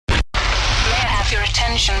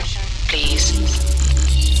Attention, please.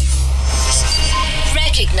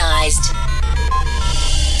 Recognized.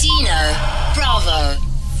 Dino Bravo.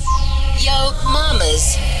 Yo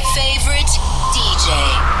Mama's favorite DJ.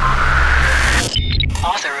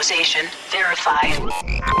 Authorization verified.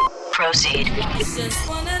 Proceed. It's just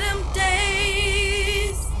one of them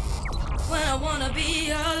days when I wanna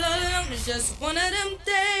be all alone. It's just one of them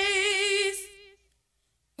days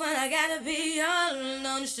when I gotta be all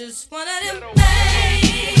alone. It's just one of them days.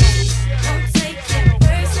 Don't take it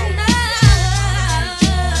personal.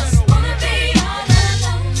 Just wanna be all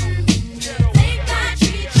alone. Think I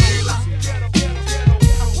treat you wrong.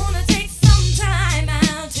 I wanna take some time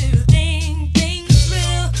out to think things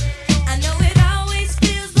through. I know it always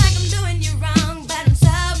feels like I'm doing you wrong, but I'm so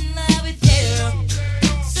in love with you.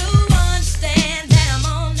 So understand that I'm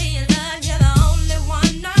only in love. You're the only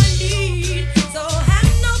one I need. So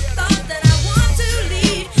have no thought that I want to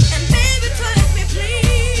leave. And baby, trust me,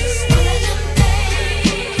 please. One of them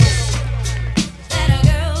days that a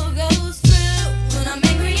girl goes through when I'm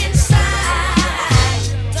angry inside.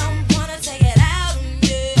 Don't wanna take it out on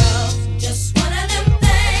you. Just one of them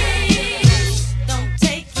things. Don't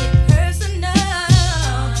take it personal.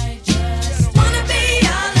 I just wanna be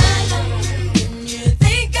all alone. When you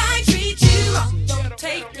think I treat you wrong, don't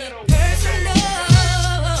take it personal.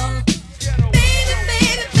 Baby,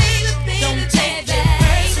 baby, baby, baby, don't take it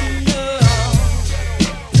personal.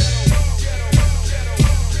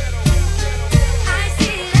 I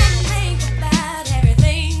sit and think about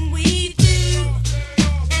everything we do,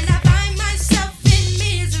 and I find myself in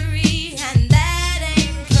misery, and that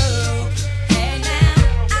ain't cool. Hey now,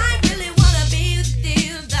 I really wanna be with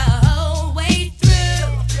you the whole way through,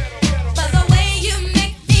 but the way you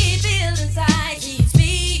make me feel inside keeps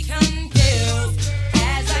me confused.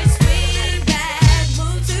 As I swing back,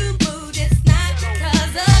 mood to mood, it's not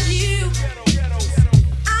because of you.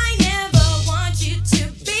 I never want you to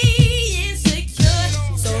be insecure,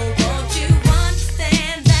 so won't you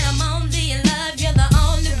understand that I'm only in love? You're the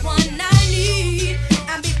only one I need.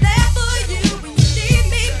 I'll be there for you when you need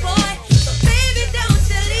me, boy. So baby, don't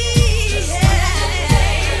you leave.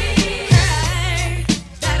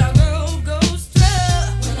 That a girl goes through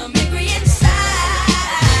when I'm angry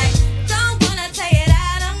inside. Don't wanna take it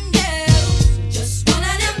out on you. Just one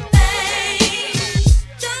of them things.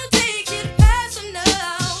 Don't take it personal.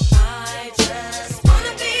 I just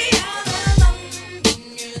wanna be all alone. When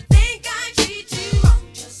you think I treat you wrong,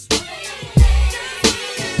 just one of them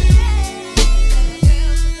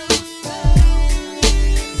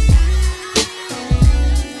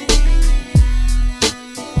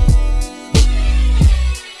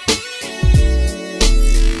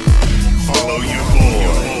Follow your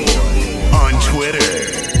boy on Twitter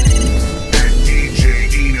at DJ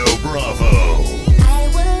Dino Bravo. I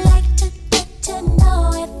would like to get to know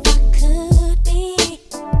if I could be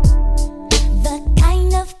the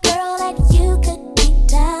kind of girl that you could be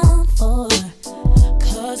down for.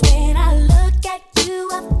 'Cause when I look at you,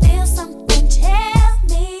 I feel something tell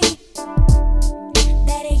me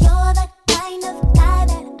that you're the kind of guy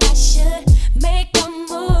that I should make a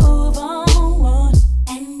move on.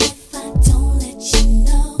 And if I don't let you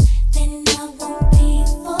know, then I won't be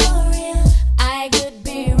for real. I could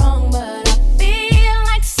be wrong, but I feel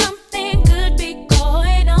like something could be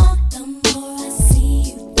going on. The more I see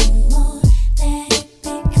you, the more that it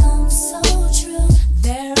becomes so true.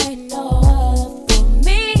 There ain't no other for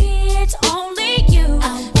me, it's only you.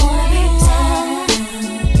 I wanna be down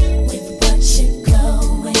with what you're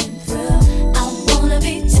going through. I wanna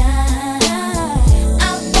be down.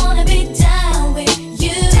 I wanna be down with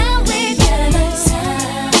you. Down with you.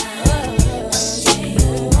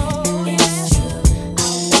 It's true. I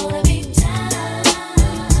wanna be down.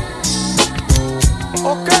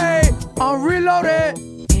 Okay, I'm reloaded.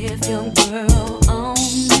 If your girl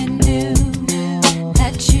only knew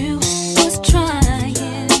that you was trying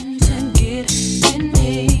to get with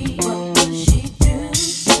me, what would she do?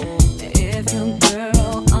 If your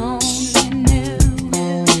girl only knew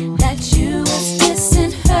that you was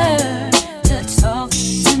kissing her to talk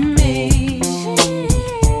to me,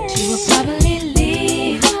 she would probably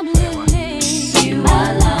leave you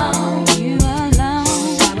alone.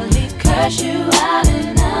 Probably curse you out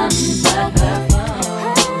and unplug her phone.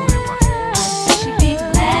 She'd be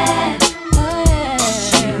glad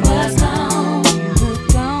she was gone.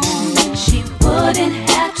 She wouldn't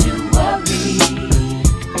have to worry.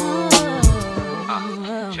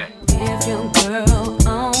 If your girl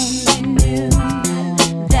only knew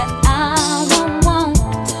that I don't want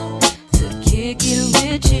to kick it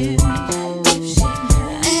with you.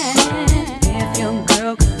 If your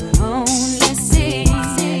girl could only see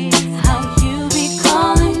how you become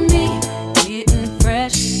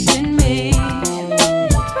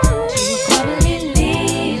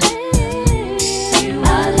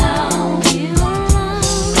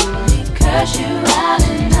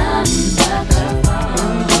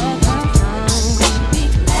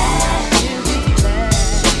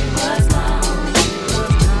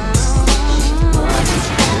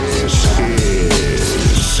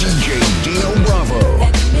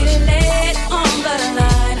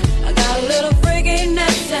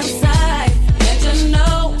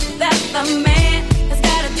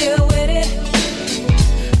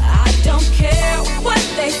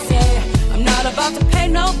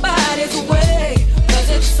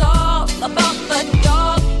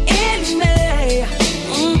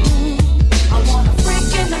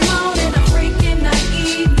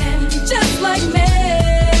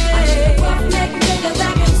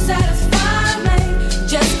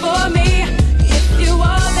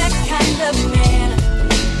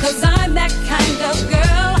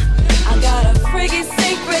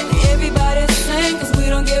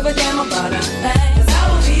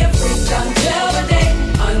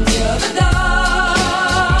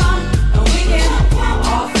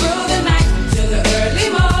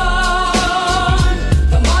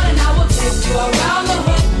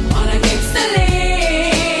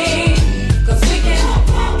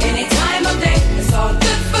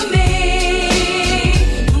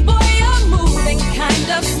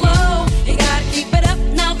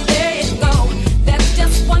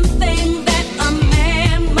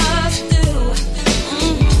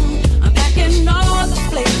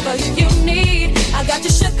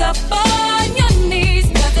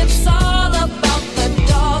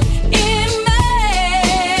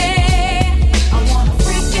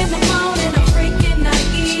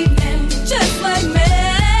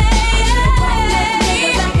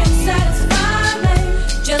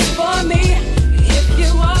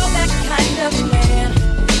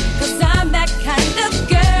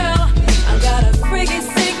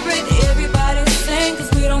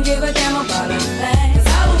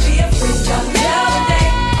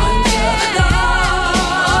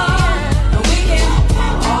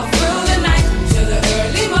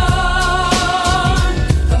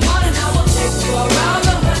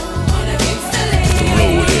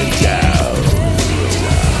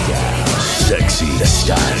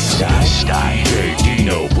DJ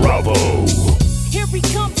Dino Bravo. Here he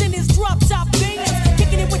comes in his drop top bands,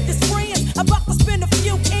 kicking it with his friends, about to spin a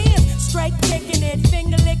few ends. Straight kicking it,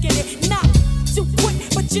 finger licking it, not too quick,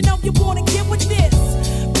 but you know you wanna get with this.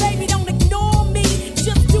 Baby, don't ignore me,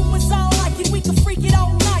 just do what's all like it, we can freak it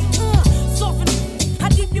all night. Soften how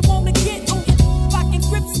deep you wanna get on your fucking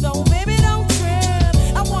grip, so baby don't trip.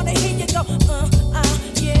 I wanna hear you go,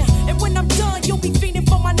 yeah. And when I'm done, you'll be feeding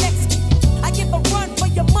for my next. I give a run for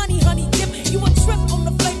your money, honey dip. You a trip on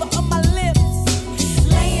the flavor of my lips.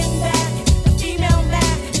 Laying back, the female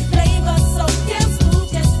Mac, flavor so damn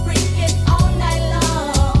smooth, just freak it all night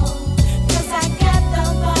long. 'Cause I got the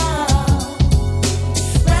ball.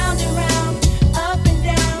 Round and round, up and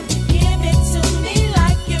down, give it to me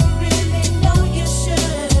like you really know you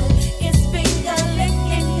should. It's finger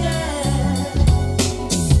licking good.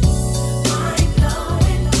 Mind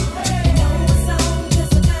blowing, you know what's on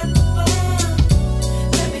 'cause I got the ball.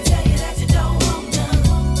 Let me tell you that you don't want none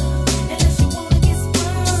unless you wanna get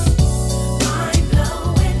sprung. Mind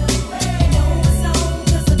blowing, you know what's on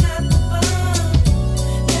 'cause I got the ball.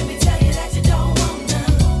 Let me tell you that you don't want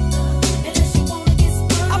none unless you wanna get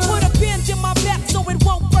sprung. I put a bend in my back so it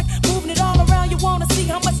won't break. Moving it all around, you wanna see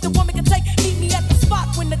how much the woman can take. Meet me at the spot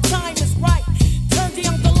when the time is right. Turn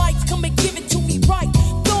down the lights, come and give it to me right.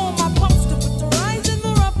 Throw on my poster with the rise and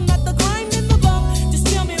the rough, not the grind and the bump. Just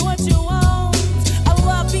tell me what you want. I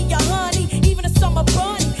love be your honey, even a summer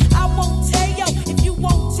bunny. I won't tell you if you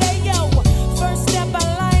won't tell you. First step, I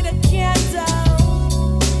light a candle.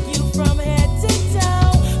 You from head to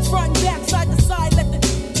toe, front and back, side to side. Let the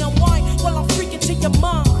unwind while I'm freaking to your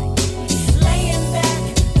mind. Laying back,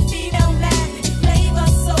 the female Mac, flavor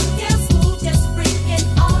so damn smooth, just freaking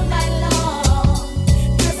all night long.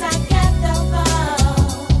 'Cause I got the ball.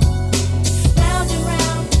 Round and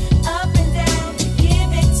round, up and down,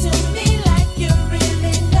 give it to me like you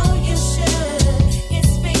really know you should.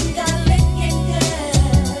 It's finger licking good.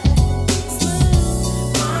 Smooth,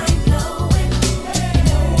 mind blowing, you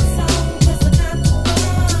know what's on 'cause I got the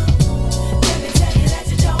ball. Let me tell you that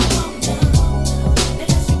you don't want none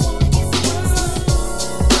unless you wanna get sprung.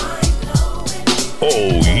 Mind blowing.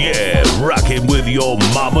 Oh yeah, rocking with your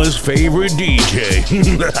mama's favorite DJ,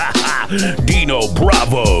 Dino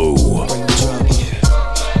Bravo.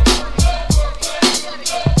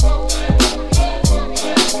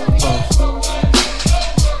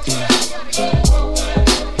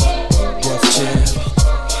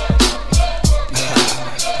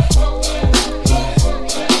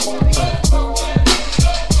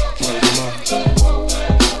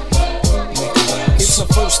 It's our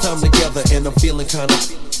first time together and I'm feeling kinda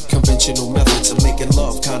conventional methods of making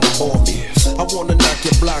love kinda bore me. I wanna knock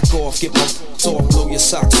your block off, get my off, blow your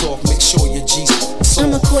socks off, make sure your G's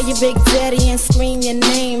I'ma soft. call you Big Daddy and scream your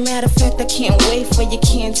name. Matter of fact, I can't wait for your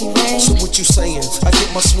candy rain. So what you saying? I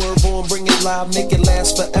get my swerve on, bring it live, make it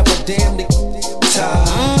last forever. Damn the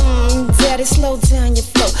time. Daddy, slow down your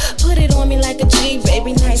flow. Put it on me like a G,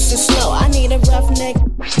 baby, nice and slow. I need a roughneck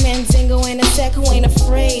mandingo and a tech who ain't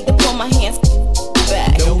afraid to pull my hands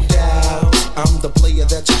back. No doubt, I'm the player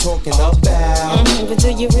that you're talking about. But do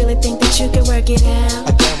you really think that you can work it out?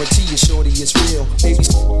 I guarantee you, shorty, it's real. Baby,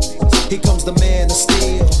 here comes the man of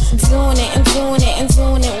steel. Doing it and doing it and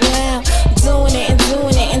doing it well. Doing it and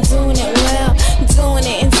doing it and doing it well. Doing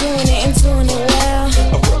it and doing it and doing it well.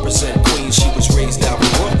 I represent Queens, she was raised out in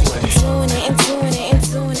Brooklyn. Doing it and doing it and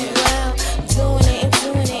doing it well. Doing it and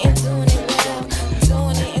doing it and doing it well.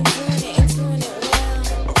 Doing it and doing it and doing it well.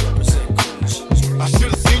 I represent Queens, she was raised I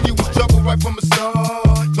should've seen you was trouble right from the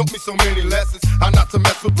start. Taught me so many lessons, how not to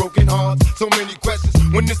mess with broken hearts. So many questions.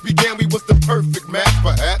 When this began, we was the perfect match,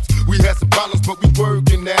 perhaps. We had some problems, but we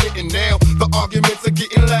working at it. And now the arguments are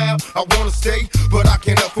getting loud. I wanna stay, but I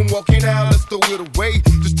can't help from walking out. Let's throw it away.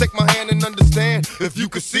 Just take my hand and understand. If you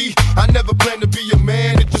could see, I never planned to be your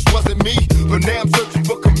man. It just wasn't me. But now I'm searching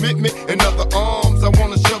for commitment and other arms. I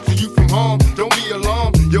wanna shelter you from harm. Don't be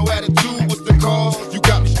alarmed. Your attitude was the cause. You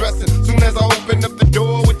got me stressing. Soon as I open up the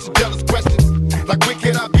door with your jealous questions, like where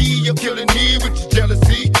can I be? You're killing me with your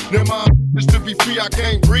jealousy. Now my business to be free, I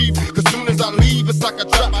can't breathe. Cause soon as I leave, it's like a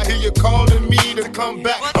trap. I hear you calling me to come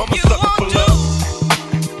back. I'm a sucker for love.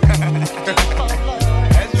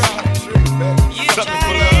 That's right, true, man. Sucker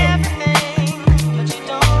for love.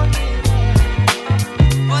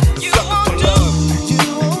 Sucker for love.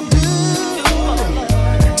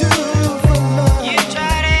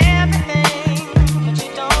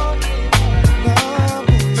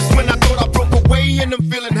 Just when I thought I broke away and I'm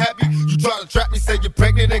feeling happy, you try to trap me, say you're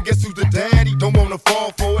pregnant and guess who's the daddy? Don't wanna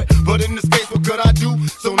fall for it, but in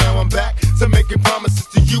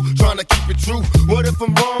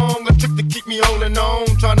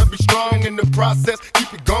alone, trying to be strong in the process.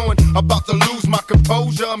 Keep it going, about to lose my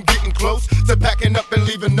composure. I'm getting close to packing up and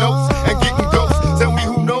leaving notes and getting ghosts. Tell me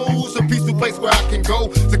who knows a peaceful place where I can go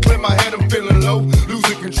to clear my head. I'm feeling low,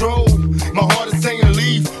 losing control. My heart is saying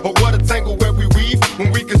leave, or what a tangle where we weave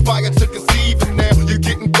when we conspire to conceive. And now you're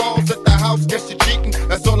getting calls at the house, guess you're cheating.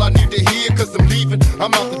 That's all I need to hear, cause I'm leaving.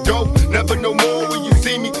 I'm out the door, never no more when you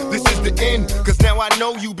see me. This is the end, cause now I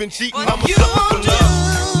know you've been cheating. I'm a sucker for love.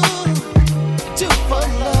 Do for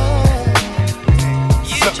love.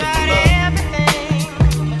 You tried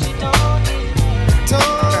everything, but you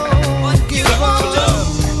don't give up.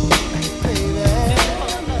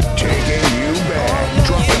 Taking you back,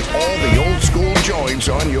 dropping all the old school joints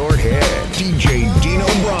on your head. DJ Dino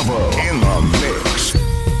Bravo in the mix.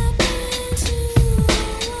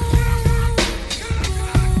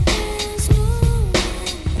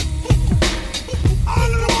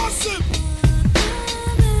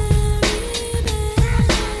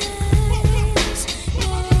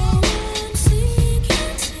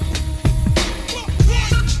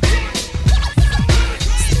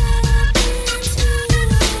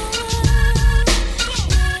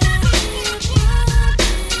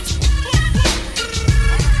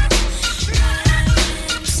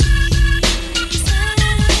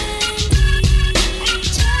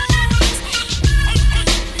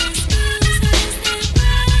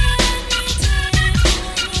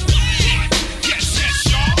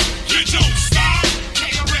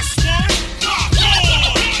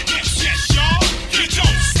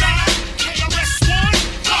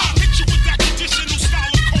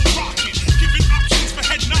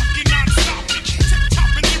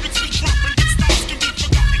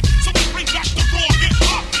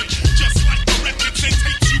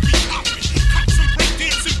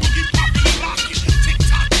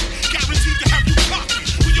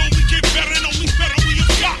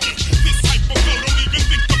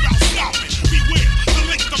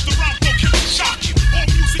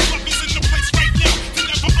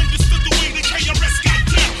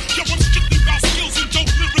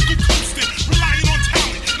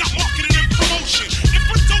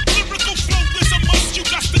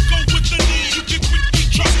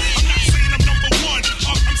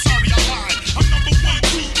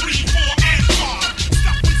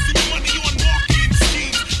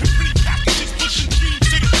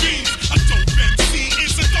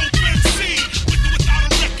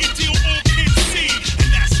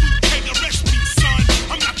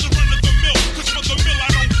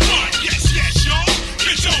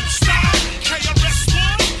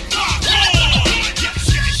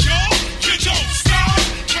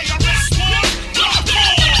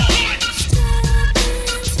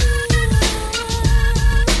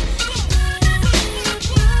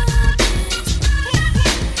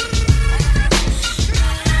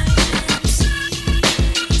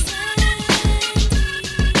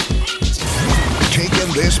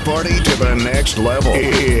 Party to the next level.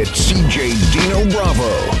 It's CJ Dino Bravo.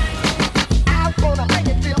 I'm gonna make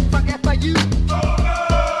it feel funky for you.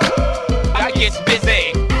 I get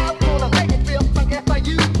busy. I'm gonna make it feel funky for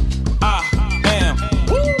you.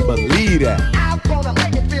 Believe that. I'm gonna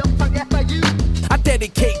make it feel funky for you. I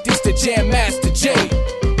dedicate this to Jam Master Jay.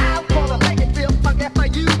 I'm gonna make it feel funky for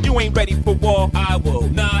you. You ain't ready for war. I will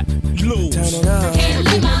not lose. Turn it up. Can't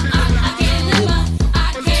live my, I can't live my,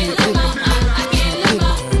 I can't live my,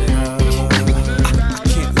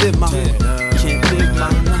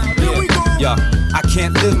 I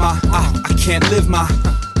can't live my. I can't live my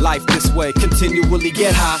life this way. Continually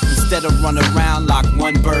get high instead of run around, lock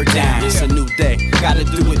one bird down. It's a new day, gotta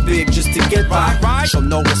do it big just to get by. Show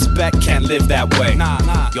no respect, can't live that way.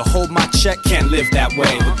 You hold my check, can't live that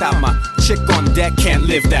way. Without my chick on deck, can't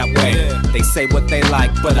live that way. They say what they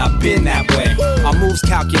like, but I've been that way. Our moves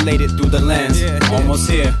calculated through the lens. Almost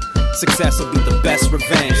here, success will be the best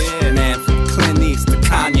revenge. Man, from Clint East to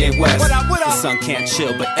Kanye West. The sun can't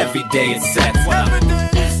chill, but every day it's set.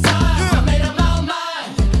 This time I made up my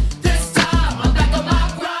mind. This time I'm back on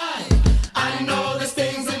my grind. I know there's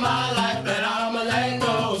things in my life that I'ma let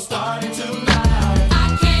go starting tonight.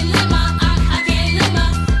 I can't live my, I can't live my,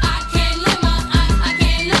 I can't live my, I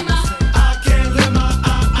can't live my, I can't live my,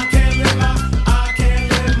 I can't live my, I can't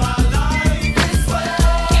live my life this way.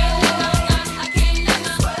 I can't live my, I can't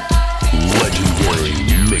live my. Legendary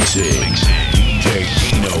mixing. DJ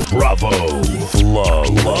Dino Bravo.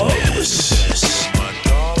 Flawless.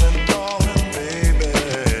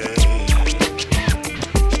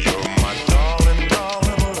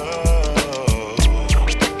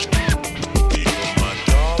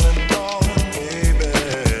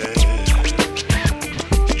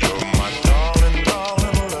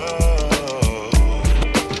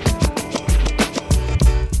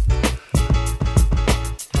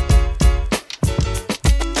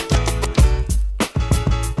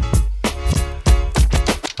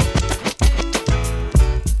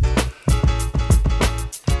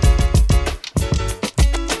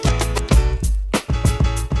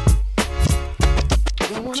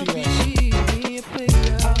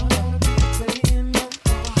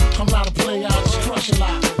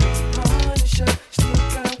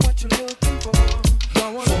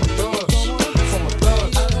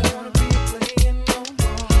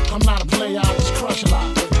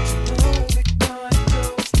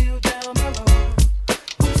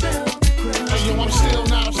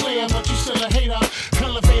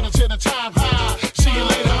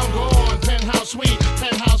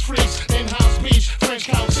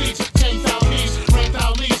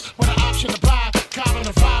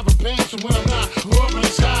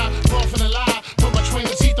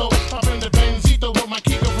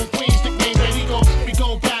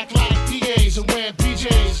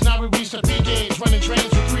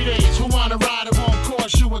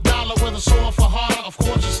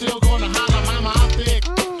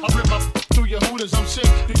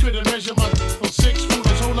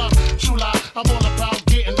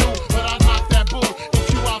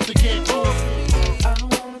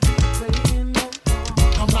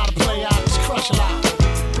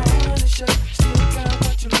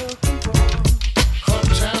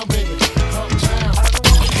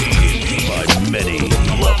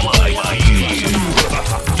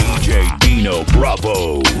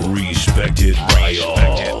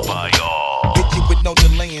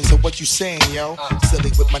 you saying, yo? Silly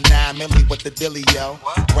with my 9 milli with the dilly, yo.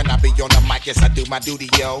 When I be on the mic, yes, I do my duty,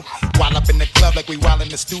 yo. While up in the club like we while in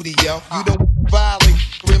the studio. You don't wanna violate,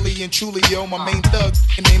 really and truly, yo. My main thug,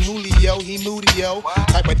 named Julio, he moody, yo.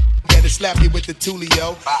 Type of that'll slap you with the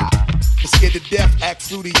tulio. Scared to death, act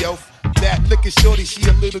fruity, yo. That looking shorty, she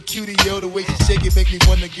a little cutie, yo. The way she shake it make me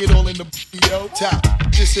wanna get all in the yo. Top,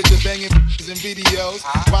 just sit there banging and videos.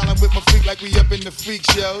 While I'm with my freak like we up in the freak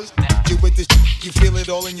shows. You with the you feel it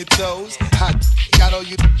all in your toes. Hot, got all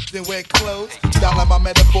you then wear clothes. Style my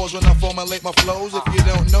metaphors when I formulate my flows. If you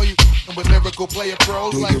don't know, you with lyrical player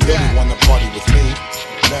pros. Do like you really wanna party with me?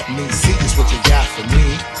 Let me see just what you got for me.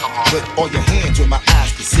 Put all your hands with my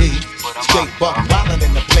eyes to see. Straight buck wildin'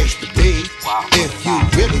 in the place to be. If you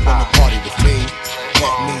really wanna party with me,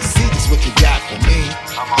 let me see just what you got for me.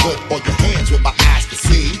 Put all your hands with my eyes to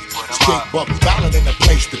see. Straight buck wildin' in the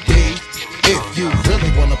place to be. If you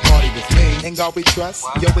really wanna party with me, ain't God we trust.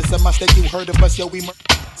 Yo, it's a must that you heard of us, yo, we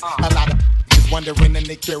a lot of just wondering and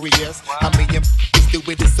they curious. I mean, you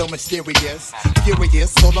do it is so mysterious.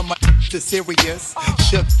 Furious, all of my is serious.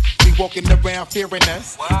 Shook, we walking around fearing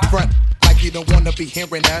us. Front like you don't wanna be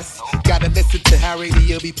hearing us. Gotta listen to how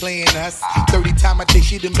radio be playing us. 30 times a day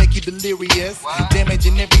she to make you delirious.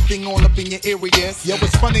 Damaging everything all up in your areas. Yo,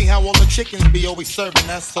 it's funny how all the chickens be always serving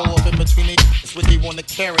us. So up in between it's when they wanna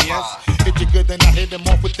carry us. Hit you good, then I hit them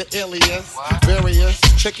off with the alias. Various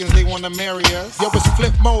chickens, they wanna marry us. Yo, it's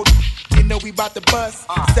flip mode. You know we bout to bust.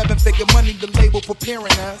 7-figure money, the label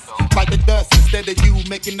preparing us. Like the dust instead of you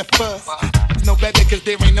making the fuss. It's no better cause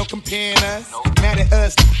there ain't no comparing us. Mad at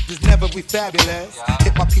us, just never we fabulous.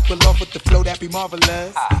 Hit my people off with the flow that be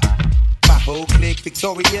marvelous. My whole clique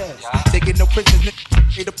victorious. Taking no prisoners,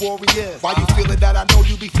 they the warriors. Why you feeling that? I know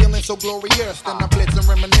you be feeling so glorious. Then I blitz and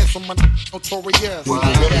reminisce on my notorious. Do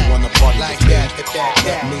you really wanna party like with that?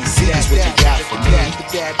 Let me see just what you got for me.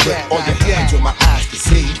 Put all your hands with my eyes to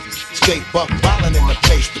see. Straight buck wildin' in the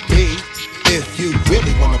place to be.